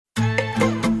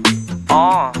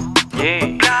Oh,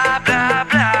 yeah. Blah, blah,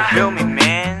 blah. You feel me,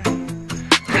 man?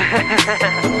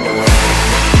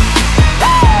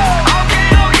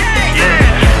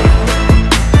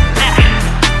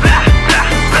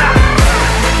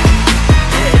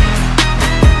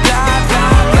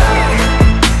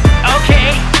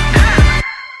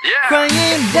欢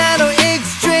迎来到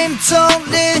Extreme 丛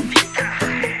林。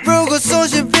如果搜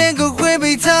寻片刻会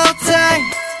被淘汰。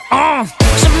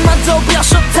什么都不要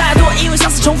说太多，因为相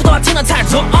似重复的话听得太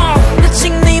多。那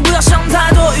请你不要想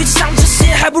太多，与其想这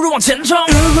些，还不如往前冲。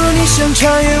如果你想超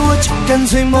越我，就干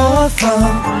脆模仿，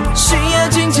需要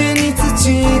紧贴你自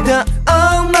己的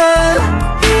傲慢。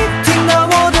一听到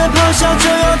我的咆哮就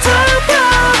要逃跑，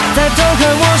抬头看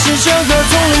我是整个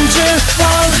丛林之王。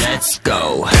Let's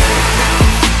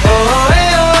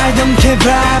go。I don't care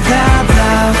blah blah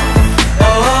blah。我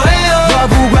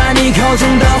不管你口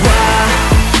中的话。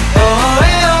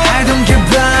I don't care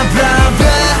blah blah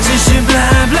blah， 只是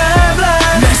blah blah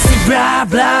blah。Messy blah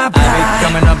blah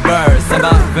blah。Coming up bird， 三八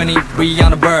和你不一样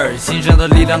的 bird， 心上的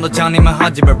力量都抢你们好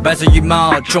几本，白色羽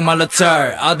毛充满了刺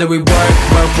儿。All the way work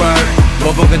work work，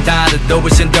 我不跟大的都不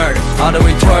嫌 dirt。All the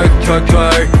way twerk twerk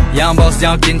twerk， boss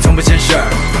要紧从不嫌事儿。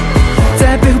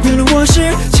在背后评论我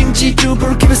时，请记住不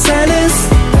如 keep a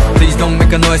silence。Please don't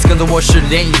make a noise， 跟着我时，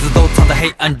连影子都藏在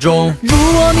黑暗中。如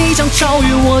果你想超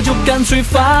越我，就干脆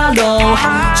follow，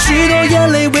 许多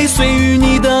眼泪尾随于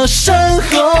你的身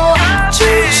后，就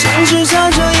像是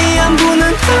长者一样不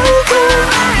能逃过。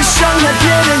伤害别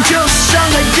人就伤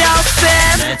害要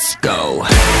Let's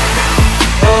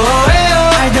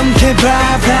go。I don't care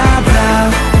blah blah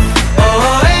blah。我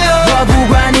不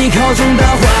管你口中的话。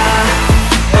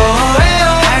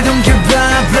I don't care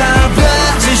blah blah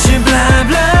blah， 只是 blah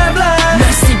blah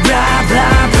blah。Messy blah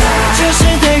blah blah， 这是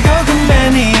take all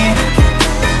company，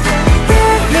 别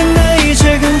人的一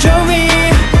切很周密，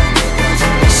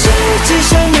实际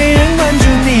上没人关注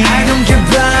你。I don't care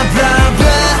blah blah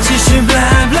blah， 只是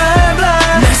blah blah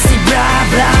blah。Messy blah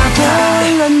blah blah， 混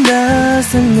乱的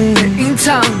森林，隐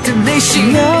藏的内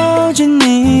心，了解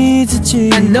你自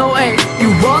己。I know it, you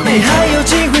want it， 你还有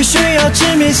机会，需要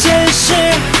直面现实。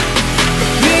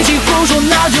与其胡说，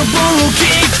那就不如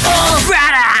keep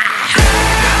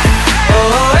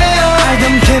on。I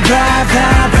don't care blah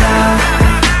blah blah。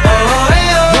我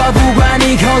不管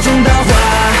你口中的话。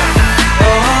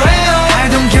I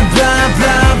don't care blah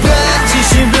blah blah， 只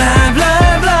是 blah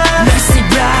blah blah。Messy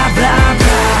blah blah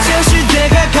blah， 这是对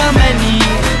抗抗败你，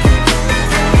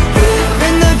人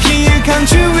的偏语抗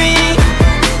拒你，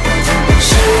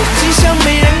实际上没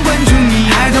人关注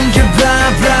你。I don't care blah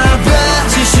blah blah，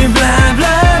 只是 blah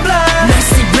blah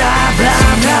blah。Messy blah blah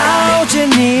blah， 了解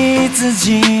你自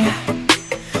己，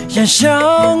人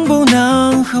生不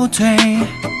能后退。